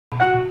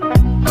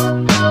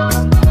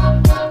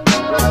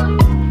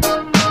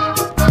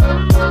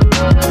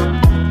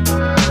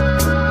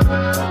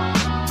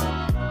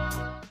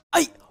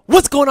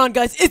going on,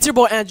 guys? It's your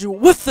boy Andrew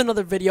with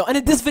another video, and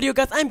in this video,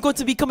 guys, I'm going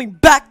to be coming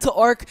back to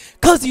Ark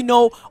because you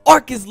know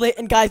Ark is lit,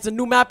 and guys, the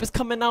new map is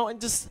coming out in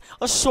just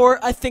a short,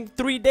 I think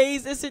 3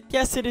 days. Is it?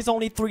 Yes, it is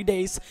only 3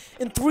 days.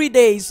 In 3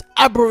 days,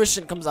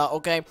 Aberration comes out,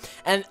 okay?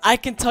 And I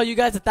can tell you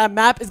guys that that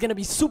map is gonna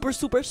be super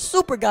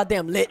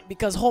goddamn lit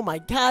because oh my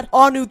god,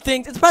 all new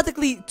things. It's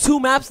practically 2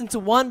 maps into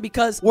one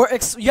because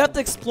you have to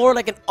explore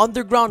like an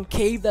underground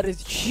cave that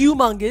is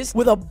humongous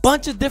with a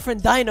bunch of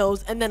different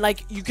dinos, and then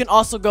like you can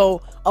also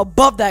go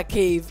above that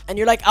cave and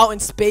you're like out in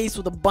space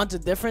with a bunch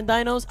of different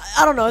dinos.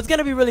 I don't know, it's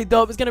gonna be really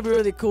dope, it's gonna be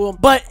really cool.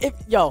 But if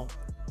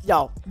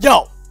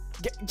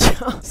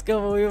let's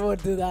go, we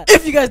won't do that.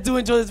 If you guys do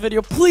enjoy this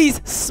video,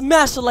 please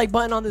smash the like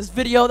button on this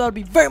video. That would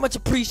be very much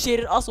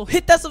appreciated. Also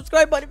hit that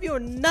subscribe button if you are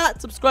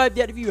not subscribed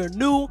yet, if you are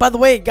new. By the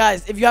way,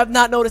 guys, if you have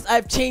not noticed,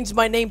 I've changed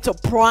my name to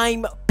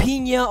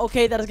Pina,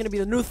 okay? That is gonna be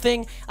the new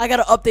thing. I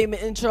gotta update my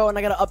intro and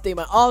I gotta update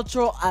my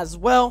outro as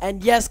well.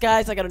 And yes,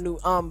 guys, I got a new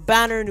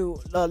banner, new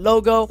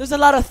logo. There's a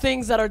lot of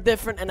things that are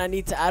different and I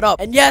need to add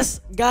up. And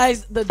yes,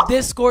 guys, the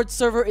Discord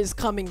server is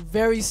coming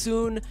very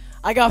soon.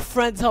 I got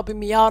friends helping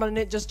me out on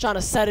it, just trying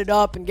to set it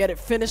up and get it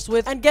finished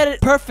with and get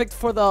it perfect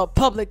for the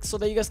public so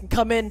that you guys can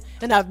come in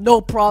and have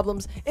no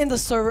problems in the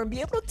server and be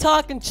able to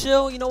talk and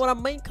chill. You know what I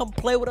mean? Come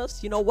play with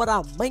us. You know what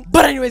I mean?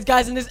 But anyways,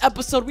 guys, in this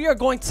episode, we are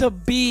going to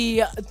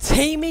be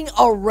taming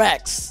a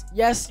Rex.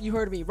 Yes, you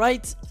heard me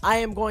right. I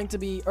am going to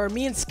be, or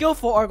me and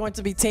Skillful are going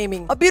to be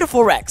taming a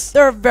beautiful Rex.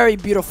 They're very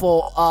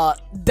beautiful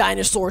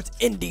dinosaurs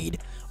indeed,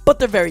 but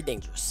they're very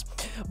dangerous.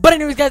 But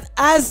anyways, guys,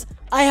 as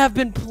I have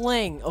been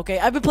playing, okay,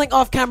 I've been playing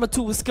off camera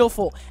too with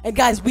Skillful, and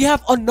guys, we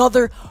have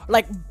another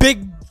like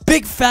big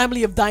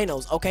family of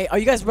dinos. Okay, are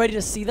you guys ready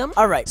to see them?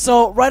 All right,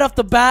 so right off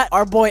the bat,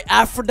 our boy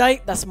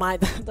Aphrodite, that's my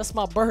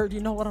bird, you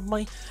know what I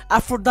mean?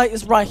 Aphrodite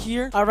is right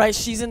here. All right,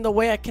 she's in the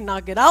way, I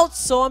cannot get out,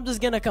 so I'm just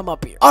gonna come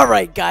up here. All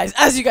right, guys,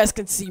 as you guys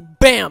can see,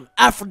 bam,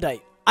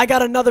 Aphrodite. I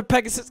got another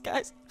Pegasus,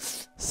 guys.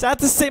 Sad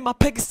to say, my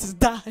Pegasus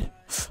died.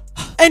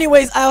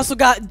 Anyways, I also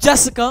got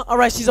Jessica.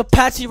 Alright, she's a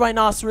patchy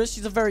rhinoceros.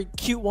 She's a very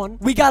cute one.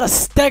 We got a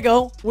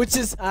Stego, which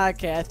is...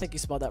 okay, I think you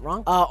spelled that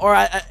wrong.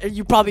 Or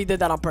you probably did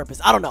that on purpose.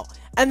 I don't know.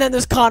 And then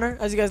there's Connor,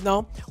 as you guys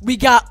know. We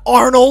got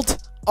Arnold.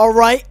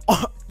 Alright.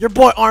 Your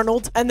boy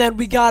Arnold. And then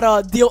we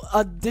got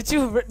did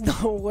you...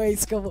 No way,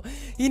 Scoville.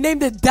 He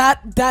named it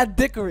Dad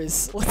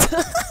Dickerus. What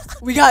the...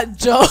 We got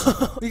Joe.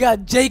 We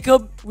got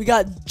Jacob. We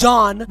got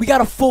John. We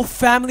got a full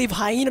family of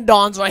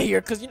hyenodons right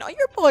here. Because, you know,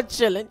 you're both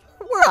chilling.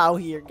 We're out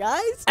here,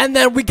 guys. And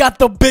then we got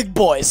the big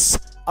boys.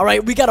 All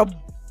right, we got a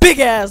big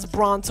ass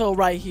Bronto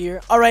right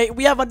here. All right,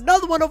 we have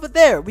another one over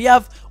there. We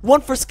have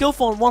one for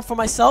Skillful and one for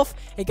myself.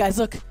 Hey guys,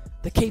 look,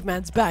 the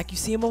caveman's back. You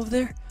see him over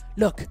there?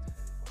 Look.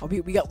 Oh,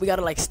 we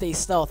gotta like stay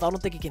stealth. I don't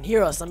think he can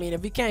hear us. I mean,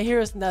 if he can't hear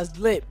us, then that's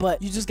lit.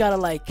 But you just gotta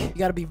like, you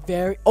gotta be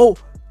very... Oh,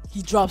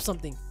 he dropped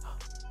something.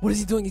 What is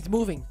he doing? He's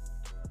moving.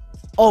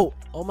 Oh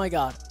my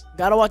god.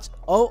 Gotta watch.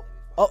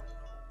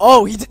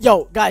 Oh,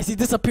 yo, guys, he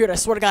disappeared. I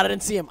swear to God, I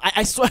didn't see him.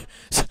 I swear.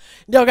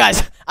 Yo,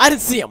 guys, I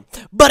didn't see him.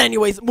 But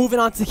anyways, moving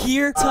on to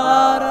here.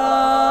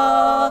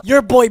 Ta-da!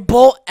 Your boy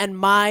Bolt and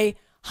my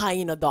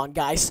hyenodon,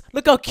 guys.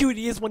 Look how cute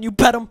he is when you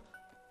pet him.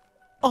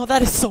 Oh,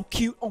 that is so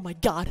cute. Oh my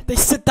god. They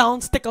sit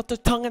down, stick out their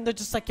tongue, and they're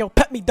just like, yo,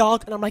 pet me,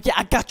 dog. And I'm like, yeah,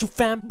 I got you,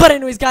 fam. But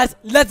anyways, guys,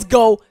 let's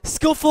go.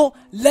 Skillful,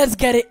 let's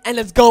get it, and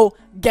let's go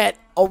get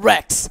a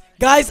Rex.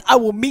 Guys, I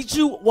will meet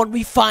you when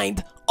we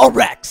find a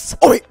Rex.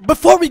 Oh, wait,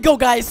 before we go,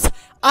 guys,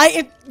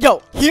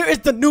 yo, here is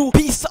the new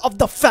piece of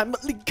the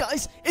family,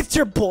 guys. It's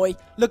your boy.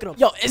 Look at him.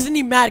 Yo, isn't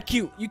he mad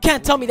cute? You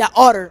can't tell me that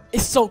otter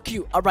is so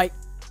cute. All right.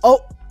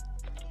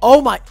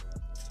 Oh my.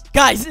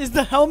 Guys, is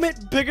the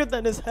helmet bigger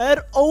than his head?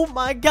 Oh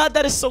my god,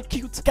 that is so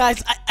cute.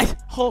 Guys,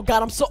 oh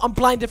god, I'm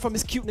blinded from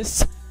his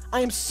cuteness.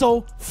 I am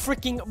so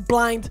freaking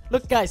blind.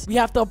 Look, guys, we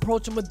have to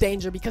approach him with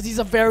danger because he's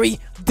a very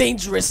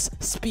dangerous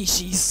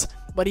species.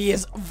 But he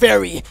is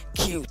very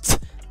cute.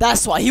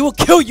 That's why he will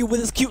kill you with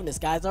his cuteness,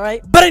 guys,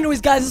 alright? But anyways,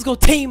 guys, let's go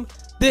tame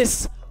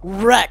this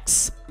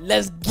Rex.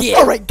 Let's get it.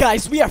 Alright,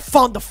 guys, we have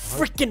found the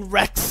freaking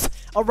Rex.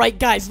 Alright,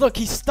 guys, look,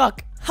 he's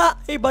stuck. Ha,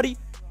 hey, buddy.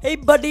 Hey,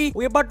 buddy.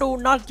 We're about to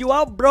knock you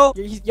out, bro.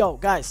 Yo,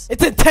 guys,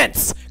 it's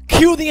intense.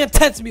 Cue the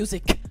intense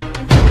music.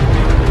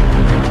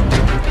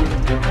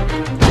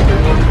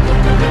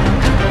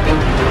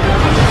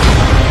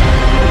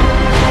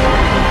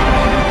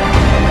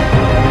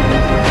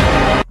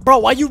 Bro,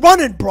 why you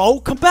running, bro?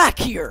 Come back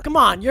here. Come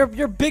on, you're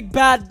big,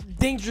 bad,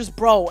 dangerous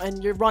bro,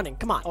 and you're running.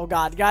 Come on. Oh,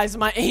 God, guys,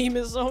 my aim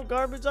is so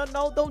garbage. I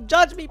know. Don't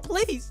judge me,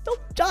 please.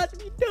 Don't judge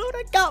me, dude.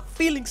 I got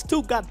feelings,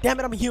 too. God damn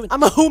it, I'm a human.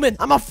 I'm a human.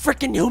 I'm a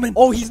freaking human.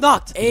 Oh, he's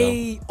knocked.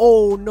 Hey,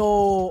 oh,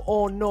 no.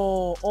 Oh,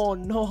 no. Oh,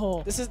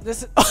 no. This is...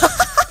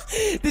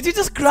 Did you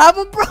just grab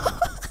him, bro?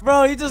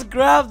 Bro, you just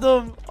grabbed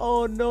him.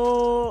 Oh,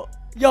 no.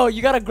 Yo,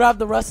 you gotta grab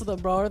the rest of them,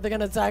 bro, or they're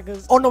gonna attack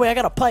us. Oh, no, wait, I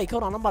got a pike.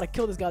 Hold on, I'm about to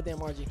kill this goddamn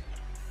RG.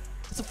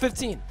 It's a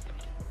 15.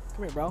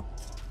 Come here, bro.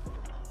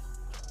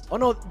 Oh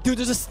no, dude,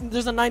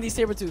 there's a 90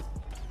 saber-tooth.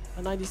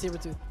 A 90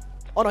 saber-tooth.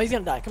 Oh no, he's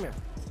gonna die. Come here.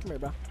 Come here,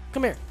 bro.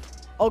 Come here.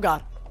 Oh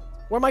god.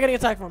 Where am I getting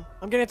attacked from?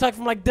 I'm getting attacked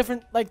from like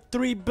different, like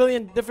 3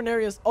 billion different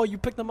areas. Oh, you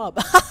picked them up.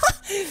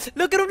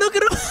 Look at him, look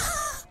at him.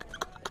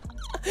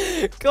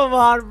 Come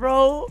on,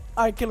 bro.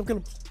 Alright, kill him, kill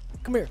him.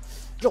 Come here.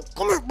 Yo,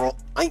 come here, bro.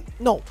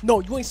 No,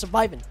 you ain't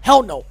surviving.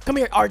 Hell no. Come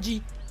here,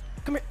 RG.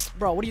 Come here.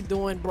 Bro, what are you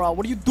doing, bro?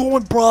 What are you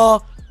doing,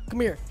 bro? Come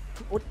here.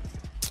 What?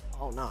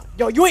 Oh, nah.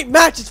 Yo, you ain't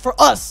matches for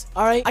us,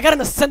 alright? I got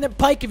an Ascendant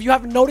Pike if you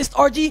haven't noticed,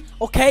 RG.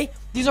 Okay?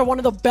 These are one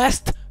of the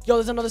best. Yo,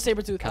 there's another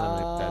Sabertooth. Kind of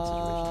like bad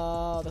situation.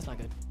 That's not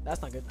good.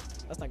 That's not good.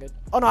 That's not good.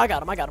 Oh, no, I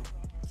got him. I got him.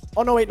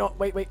 Oh, no, wait, no.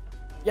 Wait.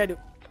 Yeah, I do.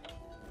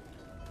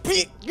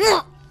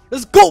 Yeah.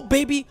 Let's go,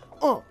 baby.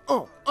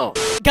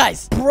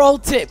 Guys, pro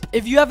tip.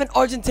 If you have an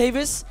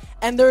Argentavis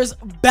and there's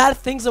bad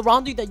things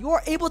around you that you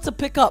are able to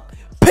pick up,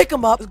 pick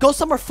them up, go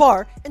somewhere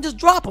far, and just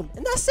drop them.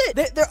 And that's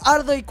it. They're out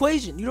of the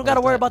equation. You don't got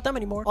to worry about them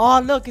anymore. Oh,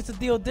 look, it's a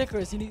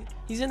Deodicurus.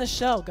 He's in a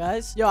shell,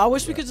 guys. Yo, I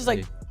wish we could just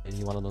like... Hey,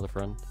 you want another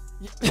friend?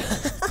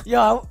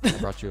 Yo, I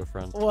brought you a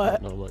friend.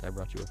 What? No, look, I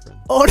brought you a friend.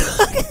 Oh,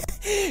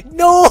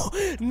 no.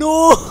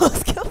 No.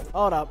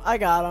 Hold up. I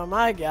got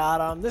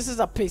him. This is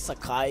a piece of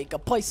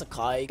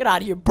kike. Get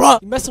out of here, bro.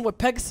 You messing with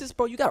Pegasus,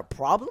 bro? You got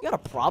a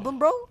problem?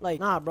 Bro? Like,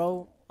 nah,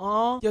 bro.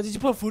 Yo, did you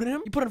put food in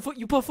him? You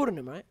put food in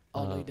him, right?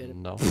 Oh, no, you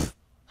didn't. No.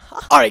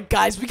 Alright,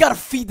 guys, we gotta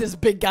feed this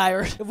big guy,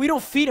 or if we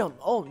don't feed him,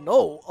 oh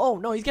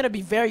no, he's gonna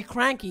be very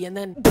cranky, and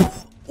then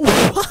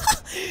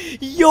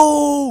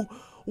yo,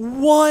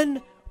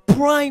 one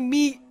prime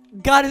meat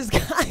got his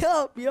guy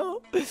up,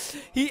 yo.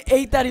 He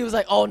ate that. He was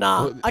like, oh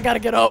nah, I gotta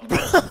get up.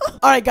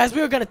 Alright, guys,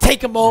 we are gonna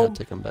take him home.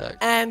 Take him back.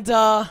 And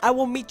I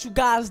will meet you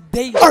guys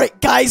daily. Alright,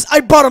 guys,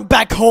 I brought him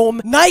back home.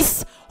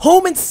 Nice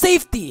home and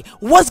safety.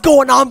 What's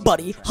going on,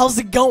 buddy? How's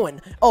it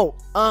going? Oh,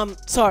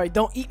 sorry,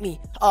 don't eat me.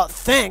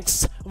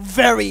 Thanks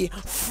very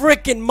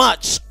freaking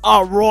much.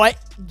 Alright,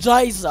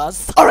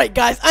 Jesus. Alright,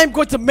 guys, I'm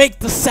going to make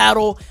the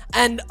saddle,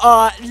 and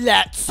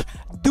let's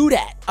do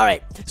that.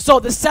 Alright, so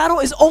the saddle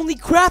is only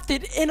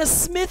crafted in a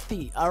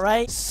smithy.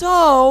 Alright,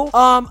 so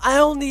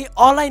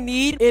all I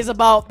need is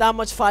about that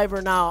much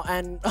fiber now,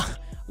 and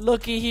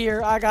looky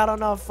here, I got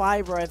enough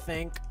fiber, I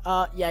think.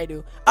 Yeah, I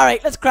do.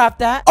 Alright, let's craft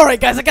that.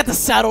 Alright, guys, I got the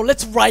saddle.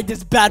 Let's ride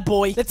this bad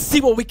boy. Let's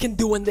see what we can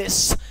do in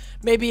this.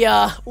 Maybe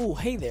ooh,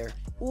 hey there.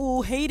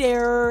 Ooh, hey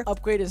there.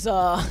 Upgrade is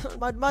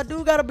my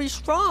dude gotta be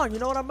strong, you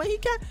know what I mean?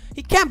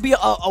 He can't be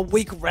a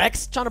weak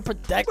Rex trying to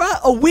protect.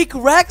 Bruh, a weak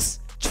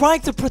Rex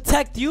trying to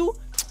protect you?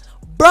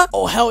 Bruh.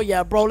 Oh, hell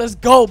yeah, bro. Let's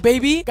go,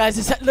 baby.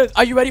 Guys, look,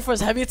 are you ready for his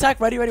heavy attack?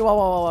 Ready?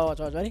 Watch,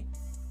 ready?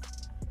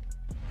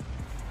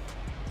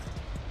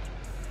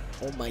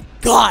 Oh my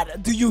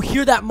god, do you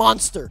hear that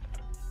monster?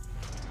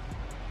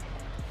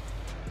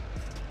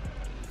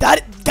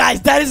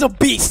 Guys, that is a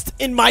beast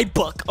in my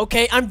book,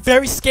 okay? I'm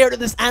very scared of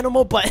this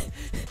animal, but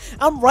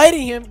I'm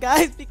writing him,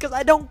 guys, because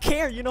I don't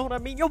care, you know what I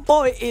mean? Your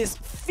boy is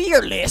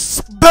fearless.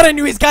 But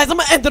anyways, guys, I'm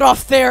gonna end it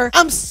off there.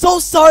 I'm so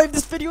sorry if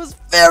this video is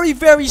very,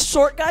 very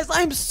short, guys.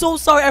 I'm so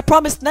sorry. I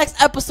promise next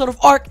episode of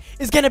Ark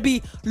is gonna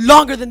be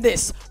longer than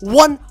this.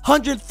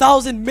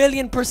 100,000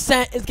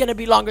 million% is gonna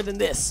be longer than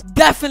this.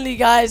 Definitely,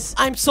 guys.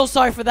 I'm so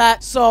sorry for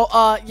that. So,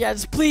 yeah,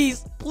 just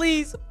please,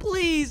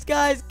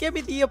 guys, give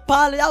me the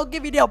apology. I'll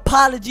give you the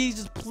apologies.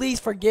 Just please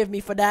forgive me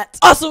for that.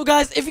 Also,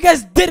 guys, if you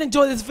guys did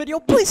enjoy this video,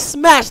 please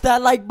smash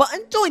that like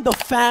button. Join the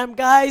fam,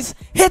 guys.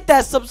 Hit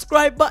that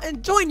subscribe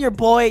button. Join your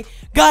boy.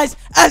 Guys,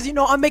 as you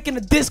know, I'm making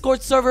a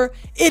Discord server.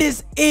 It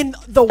is in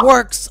the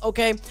works,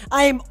 okay?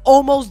 I am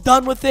almost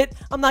done with it.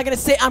 I'm not gonna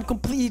say I'm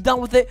completely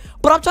done with it,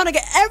 but I'm trying to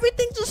get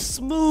everything just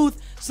smooth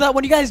so that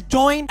when you guys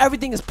join,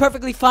 everything is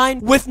perfectly fine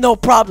with no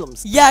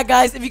problems. Yeah,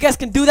 guys, if you guys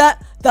can do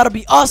that, that'll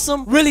be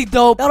awesome. Really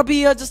dope. That'll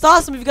be just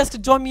awesome if you guys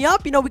could join me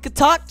up. You know, we could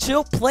talk,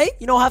 chill, play,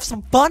 you know, have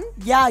some fun.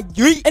 Yeah,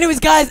 yeet. Anyways,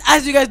 guys,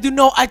 as you guys do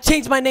know, I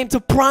changed my name to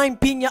Prime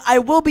Pina. I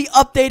will be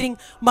updating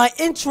my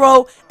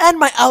intro and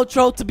my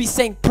outro to be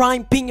saying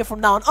Prime Pina from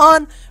now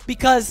on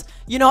because,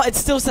 you know, it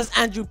still says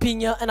Andrew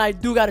Pina, and I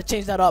do gotta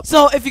change that up.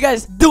 So if you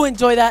guys do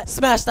enjoy that,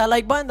 smash that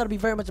like button. That'll be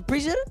very much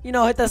appreciated. You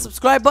know, hit that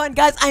subscribe button.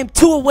 Guys, I am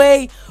 2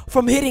 away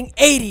from hitting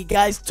 80,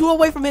 guys. 2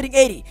 away from hitting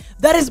 80.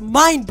 That is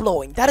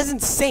mind-blowing. That is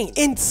insane.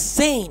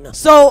 Insane.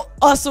 So,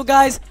 also,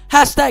 guys,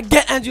 hashtag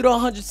get Andrew to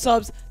 100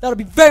 subs. That'll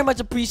be very much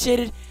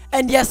appreciated.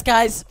 And yes,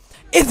 guys,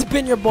 it's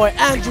been your boy,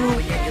 Andrew.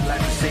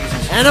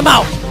 And I'm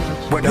out.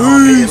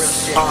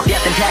 Peace.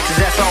 Death and taxes,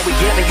 that's all we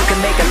giving. You can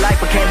make a life,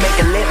 but can't make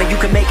a living. You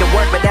can make it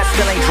work, but that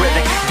still ain't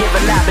driven. Give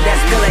a lot, but that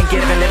still ain't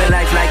giving. Living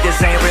life like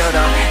this ain't real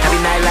though. Every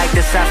night like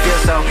this I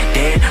feel so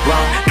dead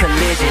wrong.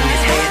 Collision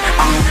is head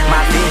on.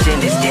 My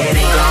vision is dead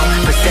and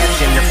gone.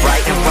 Perception of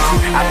right and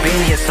wrong. I've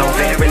been here so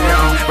very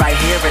long. Right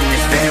here in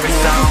this very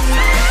song.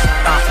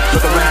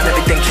 Look around,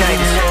 everything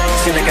changes.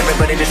 Seem like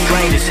everybody just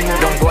strangers.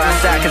 Don't go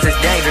outside cause it's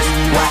dangerous.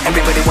 Why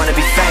everybody wanna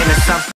be famous?